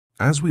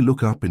As we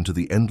look up into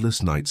the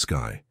endless night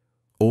sky,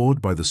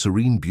 awed by the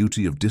serene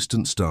beauty of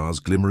distant stars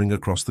glimmering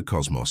across the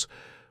cosmos,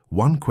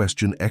 one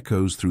question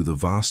echoes through the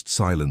vast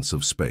silence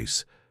of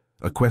space,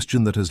 a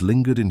question that has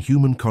lingered in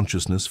human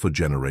consciousness for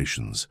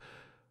generations.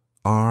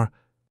 Are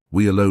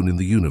we alone in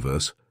the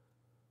universe?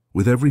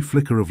 With every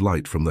flicker of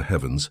light from the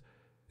heavens,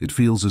 it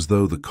feels as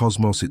though the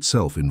cosmos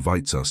itself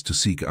invites us to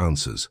seek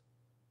answers.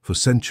 For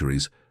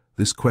centuries,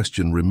 this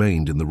question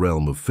remained in the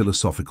realm of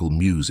philosophical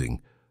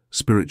musing,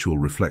 spiritual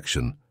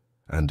reflection,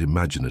 and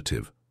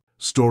imaginative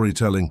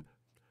storytelling.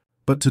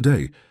 But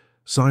today,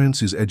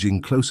 science is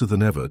edging closer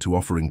than ever to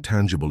offering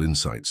tangible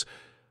insights,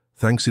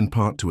 thanks in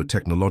part to a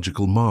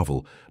technological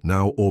marvel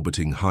now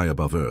orbiting high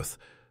above Earth.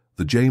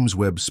 The James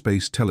Webb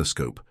Space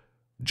Telescope,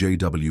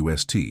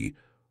 JWST,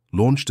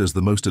 launched as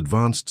the most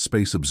advanced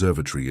space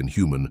observatory in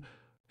human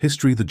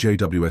history. The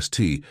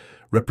JWST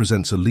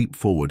represents a leap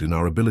forward in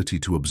our ability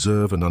to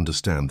observe and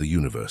understand the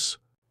universe.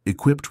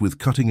 Equipped with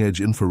cutting-edge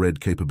infrared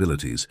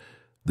capabilities,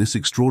 this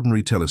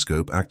extraordinary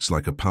telescope acts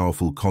like a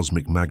powerful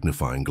cosmic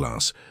magnifying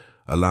glass,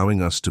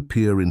 allowing us to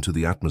peer into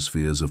the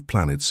atmospheres of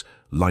planets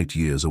light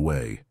years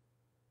away.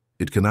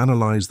 It can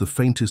analyze the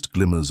faintest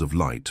glimmers of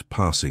light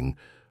passing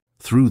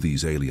through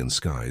these alien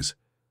skies,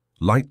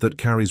 light that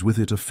carries with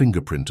it a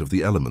fingerprint of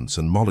the elements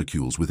and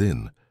molecules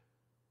within.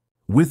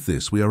 With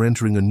this, we are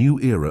entering a new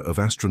era of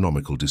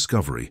astronomical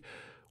discovery,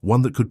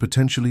 one that could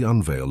potentially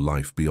unveil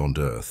life beyond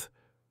Earth.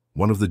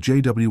 One of the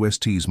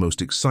JWST's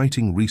most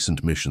exciting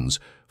recent missions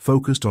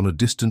focused on a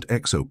distant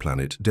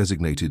exoplanet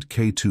designated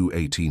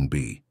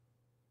K2-18B.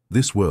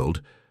 This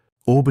world,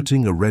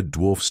 orbiting a red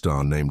dwarf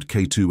star named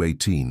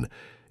K2-18,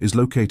 is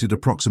located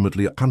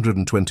approximately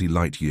 120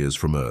 light-years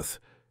from Earth,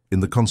 in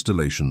the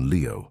constellation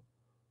Leo.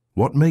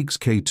 What makes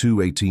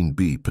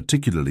K2-18b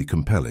particularly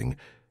compelling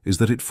is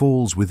that it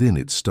falls within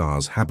its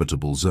star's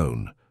habitable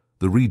zone,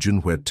 the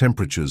region where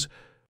temperatures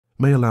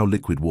may allow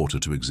liquid water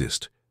to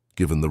exist,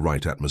 given the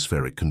right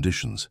atmospheric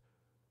conditions.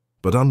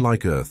 But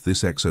unlike Earth,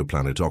 this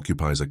exoplanet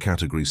occupies a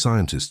category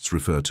scientists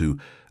refer to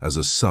as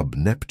a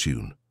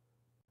sub-Neptune.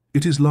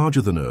 It is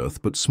larger than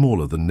Earth but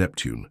smaller than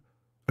Neptune,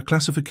 a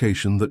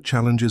classification that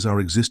challenges our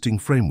existing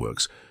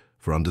frameworks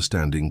for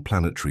understanding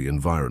planetary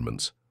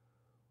environments.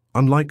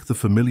 Unlike the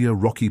familiar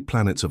rocky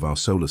planets of our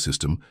solar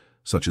system,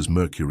 such as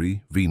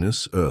Mercury,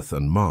 Venus, Earth,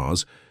 and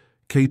Mars,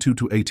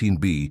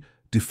 K2-18b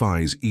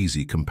defies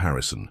easy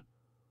comparison.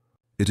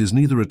 It is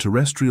neither a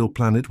terrestrial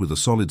planet with a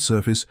solid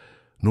surface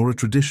nor a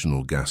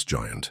traditional gas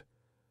giant.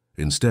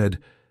 Instead,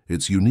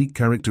 its unique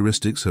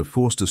characteristics have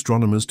forced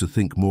astronomers to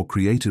think more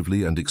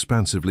creatively and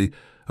expansively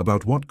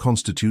about what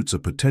constitutes a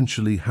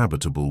potentially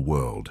habitable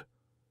world.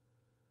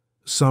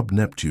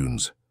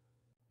 Sub-Neptunes,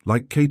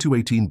 like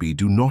K2-18b,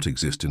 do not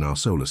exist in our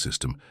solar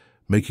system,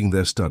 making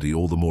their study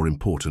all the more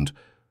important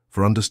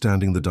for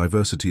understanding the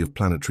diversity of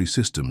planetary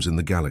systems in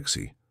the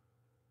galaxy.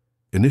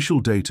 Initial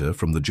data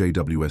from the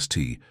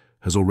JWST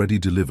has already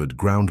delivered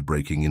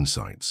groundbreaking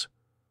insights.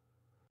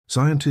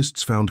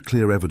 Scientists found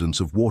clear evidence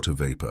of water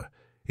vapor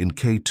in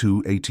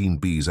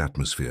K2-18b's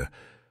atmosphere,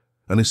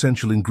 an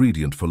essential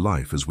ingredient for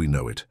life as we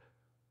know it.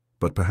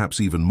 But perhaps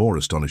even more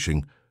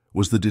astonishing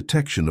was the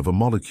detection of a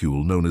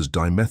molecule known as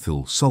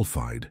dimethyl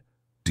sulfide,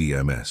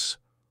 DMS.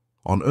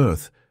 On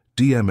Earth,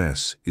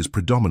 DMS is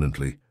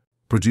predominantly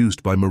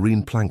produced by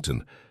marine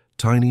plankton,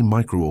 tiny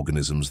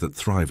microorganisms that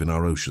thrive in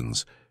our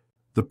oceans.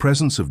 The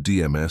presence of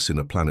DMS in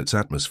a planet's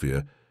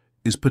atmosphere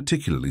is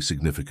particularly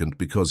significant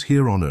because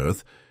here on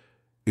Earth,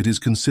 it is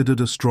considered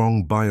a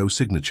strong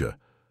biosignature,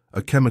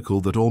 a chemical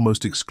that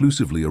almost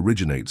exclusively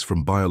originates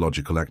from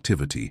biological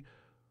activity.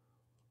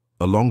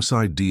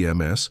 Alongside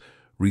DMS,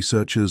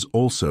 researchers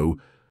also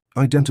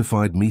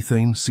identified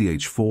methane,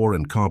 CH4,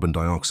 and carbon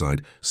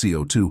dioxide,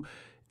 CO2,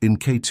 in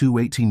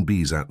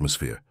K2-18b's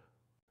atmosphere.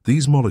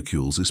 These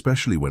molecules,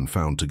 especially when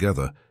found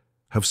together,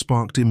 have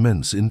sparked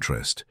immense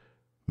interest.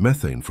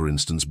 Methane, for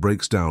instance,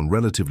 breaks down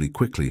relatively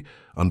quickly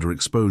under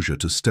exposure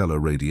to stellar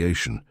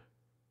radiation.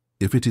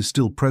 If it is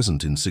still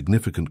present in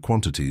significant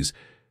quantities,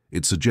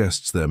 it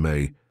suggests there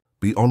may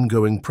be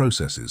ongoing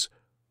processes,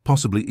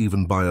 possibly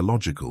even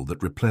biological,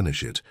 that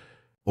replenish it.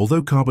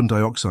 Although carbon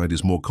dioxide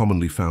is more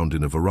commonly found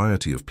in a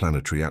variety of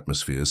planetary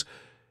atmospheres,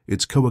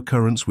 its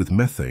co-occurrence with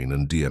methane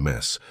and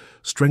DMS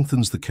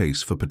strengthens the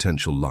case for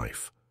potential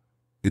life.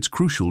 It's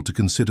crucial to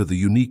consider the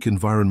unique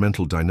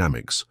environmental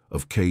dynamics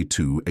of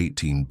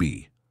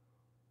K2-18b.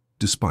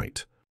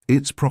 Despite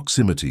its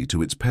proximity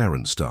to its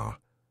parent star,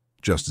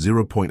 just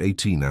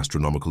 0.18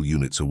 astronomical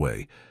units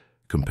away,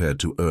 compared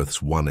to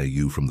Earth's 1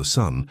 AU from the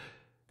Sun,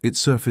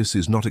 its surface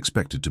is not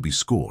expected to be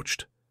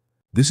scorched.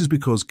 This is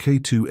because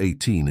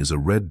K2-18 is a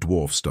red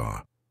dwarf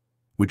star,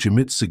 which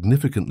emits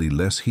significantly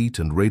less heat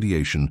and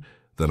radiation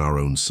than our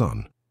own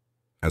Sun.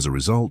 As a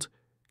result,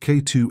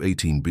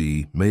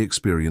 K2-18b may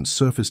experience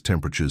surface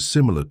temperatures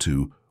similar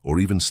to or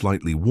even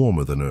slightly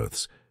warmer than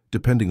Earth's,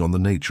 depending on the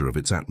nature of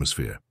its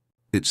atmosphere.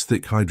 Its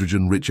thick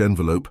hydrogen-rich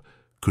envelope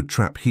could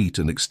trap heat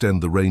and extend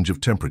the range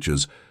of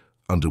temperatures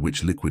under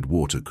which liquid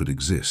water could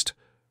exist.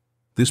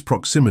 This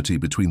proximity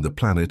between the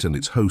planet and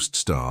its host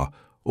star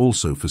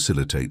also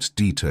facilitates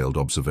detailed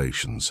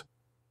observations.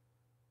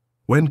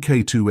 When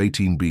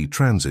K2-18B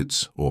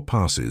transits, or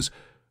passes,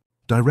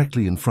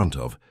 directly in front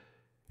of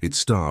its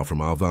star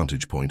from our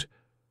vantage point,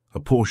 a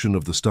portion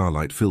of the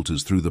starlight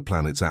filters through the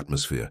planet's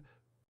atmosphere.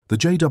 The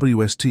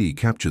JWST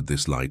captured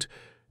this light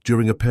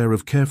during a pair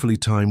of carefully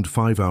timed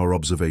 5-hour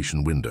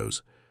observation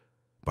windows.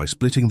 By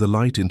splitting the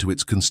light into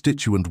its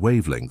constituent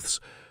wavelengths,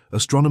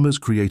 astronomers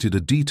created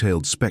a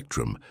detailed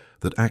spectrum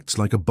that acts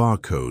like a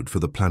barcode for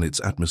the planet's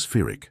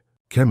atmospheric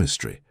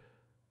chemistry.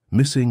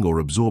 Missing or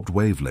absorbed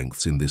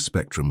wavelengths in this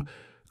spectrum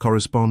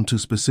correspond to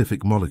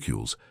specific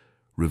molecules,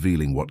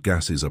 revealing what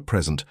gases are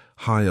present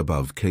high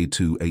above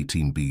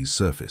K2-18b's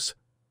surface.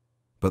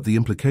 But the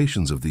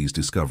implications of these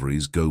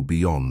discoveries go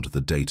beyond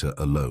the data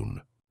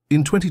alone.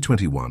 In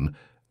 2021,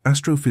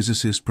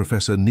 astrophysicist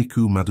Professor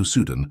Niku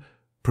Madhusudan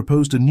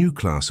proposed a new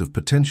class of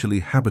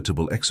potentially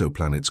habitable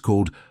exoplanets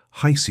called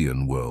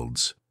Haitian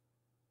worlds.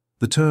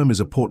 The term is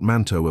a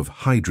portmanteau of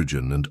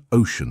hydrogen and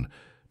ocean,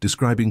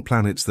 describing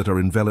planets that are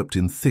enveloped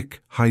in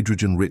thick,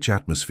 hydrogen-rich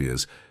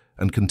atmospheres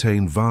and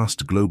contain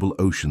vast global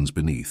oceans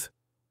beneath.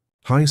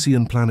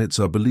 Haitian planets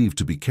are believed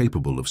to be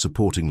capable of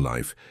supporting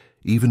life,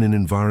 even in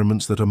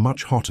environments that are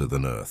much hotter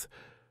than Earth.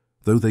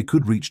 Though they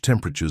could reach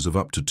temperatures of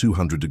up to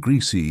 200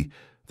 degrees C,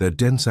 their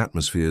dense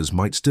atmospheres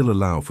might still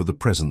allow for the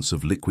presence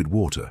of liquid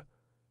water.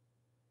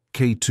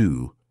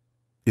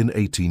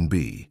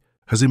 K2-18B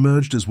has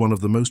emerged as one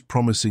of the most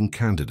promising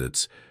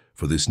candidates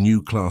for this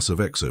new class of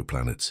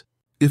exoplanets.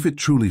 If it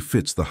truly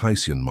fits the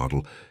Haitian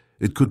model,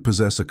 it could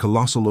possess a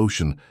colossal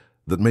ocean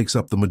that makes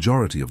up the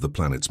majority of the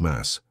planet's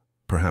mass,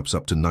 perhaps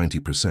up to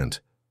 90%.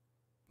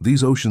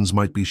 These oceans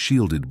might be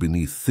shielded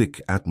beneath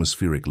thick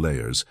atmospheric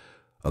layers,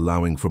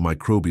 allowing for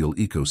microbial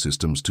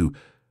ecosystems to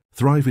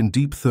thrive in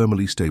deep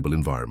thermally stable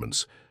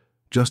environments,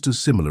 just as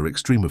similar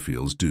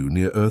extremophiles do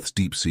near Earth's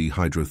deep-sea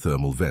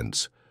hydrothermal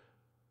vents.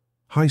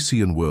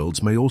 Haitian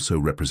worlds may also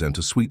represent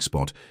a sweet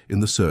spot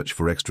in the search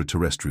for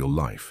extraterrestrial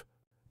life.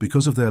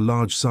 Because of their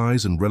large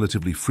size and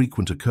relatively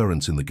frequent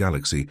occurrence in the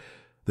galaxy,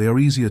 they are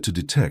easier to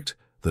detect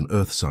than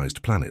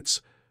Earth-sized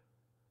planets.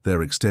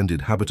 Their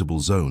extended habitable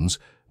zones,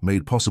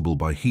 made possible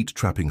by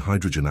heat-trapping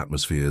hydrogen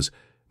atmospheres,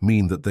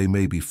 mean that they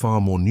may be far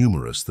more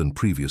numerous than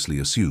previously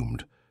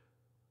assumed.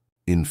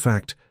 In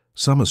fact,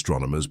 some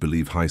astronomers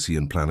believe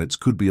Haitian planets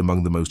could be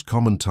among the most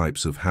common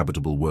types of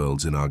habitable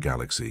worlds in our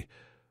galaxy.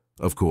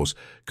 Of course,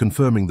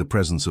 confirming the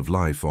presence of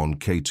life on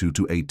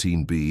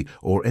K2-18b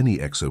or any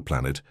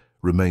exoplanet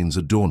remains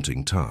a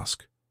daunting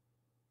task.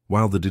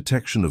 While the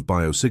detection of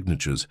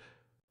biosignatures,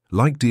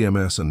 like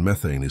DMS and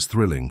methane, is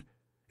thrilling,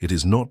 it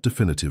is not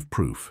definitive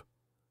proof.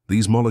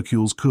 These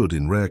molecules could,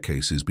 in rare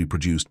cases, be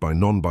produced by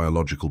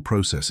non-biological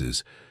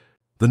processes.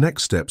 The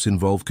next steps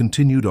involve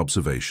continued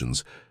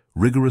observations,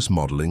 rigorous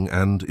modeling,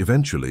 and,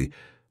 eventually,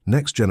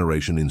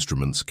 next-generation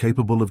instruments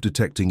capable of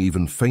detecting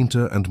even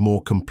fainter and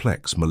more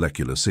complex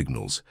molecular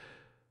signals.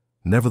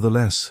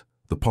 Nevertheless,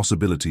 the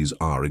possibilities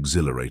are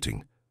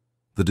exhilarating.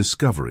 The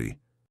discovery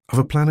of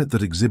a planet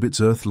that exhibits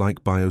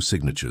Earth-like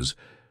biosignatures,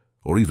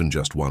 or even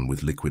just one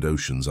with liquid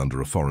oceans under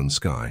a foreign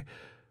sky,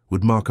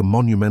 would mark a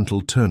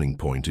monumental turning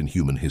point in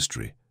human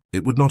history.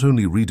 It would not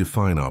only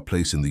redefine our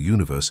place in the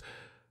universe,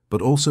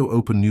 but also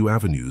open new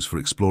avenues for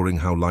exploring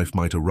how life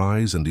might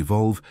arise and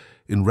evolve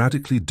in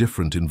radically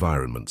different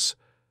environments.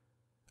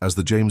 As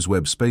the James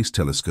Webb Space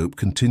Telescope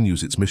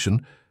continues its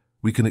mission,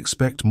 we can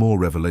expect more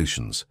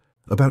revelations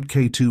about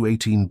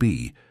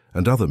K2-18b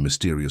and other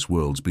mysterious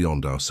worlds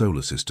beyond our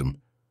solar system.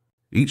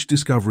 Each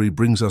discovery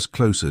brings us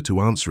closer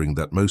to answering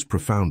that most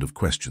profound of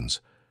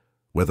questions: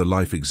 whether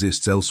life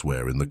exists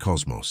elsewhere in the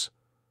cosmos.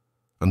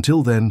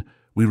 Until then,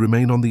 we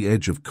remain on the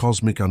edge of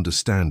cosmic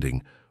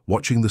understanding,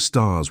 watching the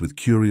stars with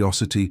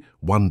curiosity,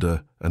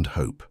 wonder, and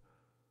hope.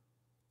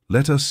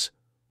 Let us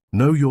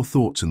know your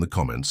thoughts in the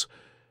comments.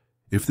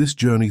 If this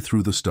journey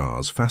through the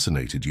stars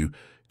fascinated you,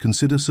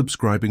 consider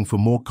subscribing for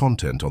more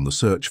content on the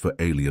search for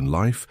alien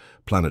life,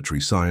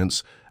 planetary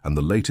science, and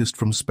the latest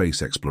from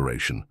space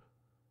exploration.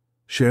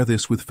 Share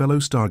this with fellow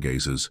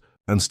stargazers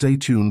and stay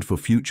tuned for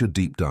future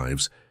deep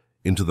dives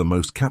into the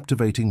most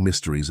captivating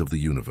mysteries of the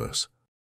universe.